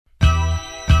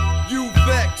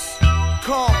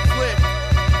conflict.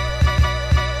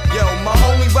 Yo, my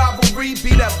only rivalry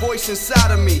be that voice inside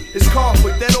of me. It's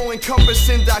conflict, that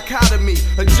all-encompassing dichotomy.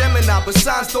 A Gemini, but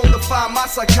signs don't define my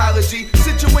psychology.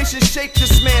 Situations shape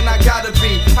this man I gotta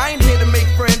be. I ain't here to make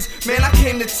friends, man, I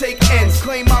came to take ends.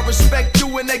 Claim my respect, do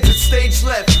an exit stage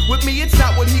left. With me, it's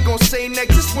not what he gon' say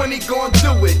next, it's when he gon'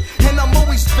 do it. And I'm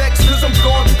always vexed, cause I'm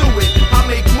going through it. I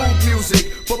make mood music,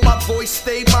 but my voice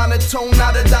stay monotone.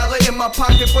 Not a dollar in my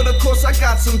pocket, but of course I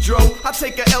got some dro. I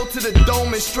take a L to the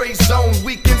dome and straight zone.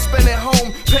 Weekend spend at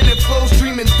home, penning flows,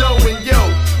 dreaming dough. And yo,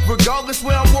 regardless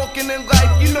where I'm walking in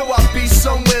life, you know I'll be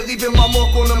somewhere, leaving my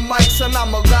mark on the mic. Son,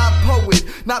 I'm a live poet,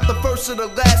 not the first or the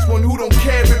last one who don't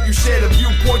care if you share the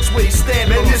viewpoints where you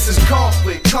stand. Man, this is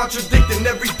conflict, contradicting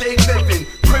everyday living.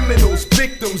 Criminals,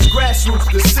 victims,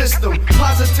 grassroots, the system.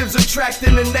 Positives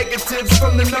attracting the negatives,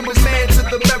 from the numbers man to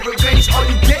the Merrill Lynch. Are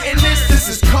you getting this? This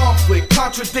is conflict,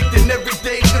 contradicting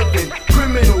everyday living.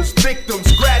 Criminals, victims,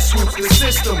 grassroots, the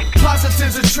system.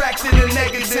 Positives attracting the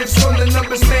negatives, from the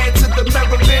numbers man to the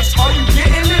Merrill Lynch. Are you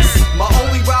getting this? My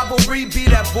only rivalry be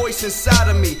that voice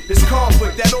inside of me. It's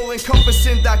conflict, that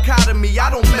all-encompassing dichotomy. I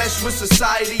don't mesh with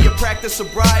society or practice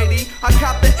sobriety. I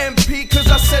cop the MP cause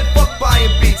I said fuck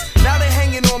buying beats. Now they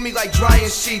hanging on me like drying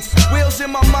sheets. Wheels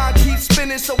in my mind keep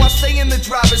spinning, so I stay in the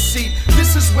driver's seat.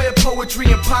 This is where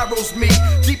poetry and pyros meet.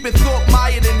 Deep in thought,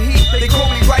 mired in heat. They call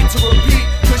me right to repeat,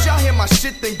 cause y'all hear my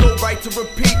shit, then go right to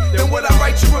repeat. Then what I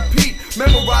write, you repeat.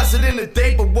 Memorize it in a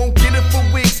day, but won't get it for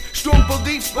weeks. Strong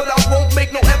beliefs, but I won't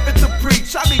make no effort to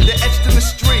preach. I leave the etched in the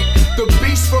street. The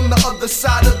beast from the other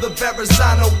side of the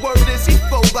Verrazano. Word is he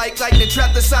flow like lightning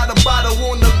trapped inside a bottle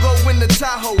on the low in the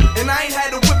Tahoe. And I ain't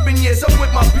had a whip in years. I'm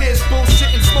with my peers,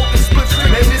 bullshitting, smoking spliffs.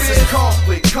 Man, this is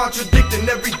conflict, contradicting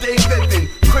everyday living.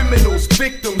 Criminals,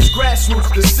 victims,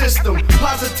 grassroots, the system.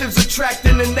 Positives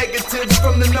attracting the negatives,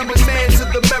 from the numbers man to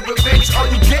the Merrill Lynch. Are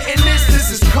you getting this?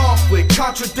 This is conflict,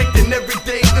 contradicting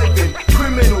everyday living.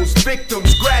 Criminals,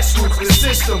 victims, grassroots, the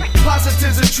system.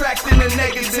 Positives attracting the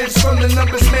negatives, from the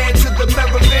numbers man to the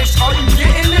Merrill Lynch. Are you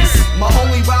getting this? My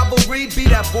only rivalry be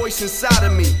that voice inside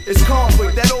of me. It's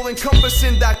conflict, that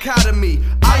all-encompassing dichotomy.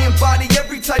 I embody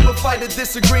every type of fight or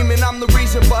disagreement. I'm the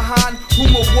reason behind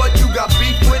whom or what you got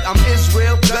beef with. I'm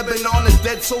Israel, Lebanon, a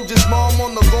dead soldier's mom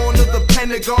on the lawn of the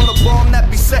Pentagon. A bomb that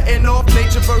be setting off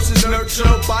nature versus nurture.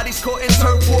 Bodies caught in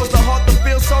turf wars, the heart to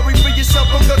feel sorry for yourself,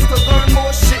 but guts to learn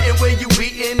more. Shitting where you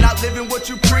eating, not living what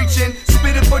you preaching.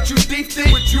 Spitting but you thiefed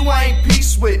it, with you I ain't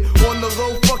peace with. On the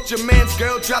low, fucked your man's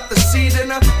girl, drop the seed in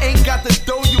her. Ain't got the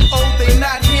dough you owe, they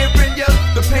not hearing ya.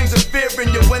 The pains of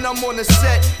fearing you when I'm on the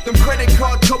set. Them credit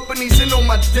card companies in on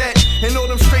my debt, and all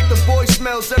them straight to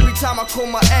voicemails every time I call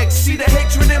my ex. See the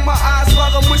hatred in my eyes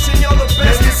while I'm wishing y'all the best.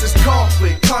 Man, this is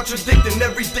conflict, contradicting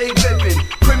everyday living.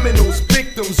 Criminals,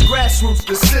 victims, grassroots,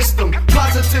 the system.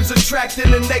 Positives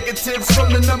attracting the negatives,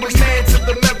 from the numbers man to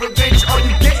the Merrill Lynch. Are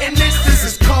you getting this? This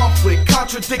is conflict,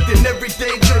 contradicting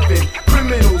everyday living.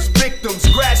 Criminals, victims,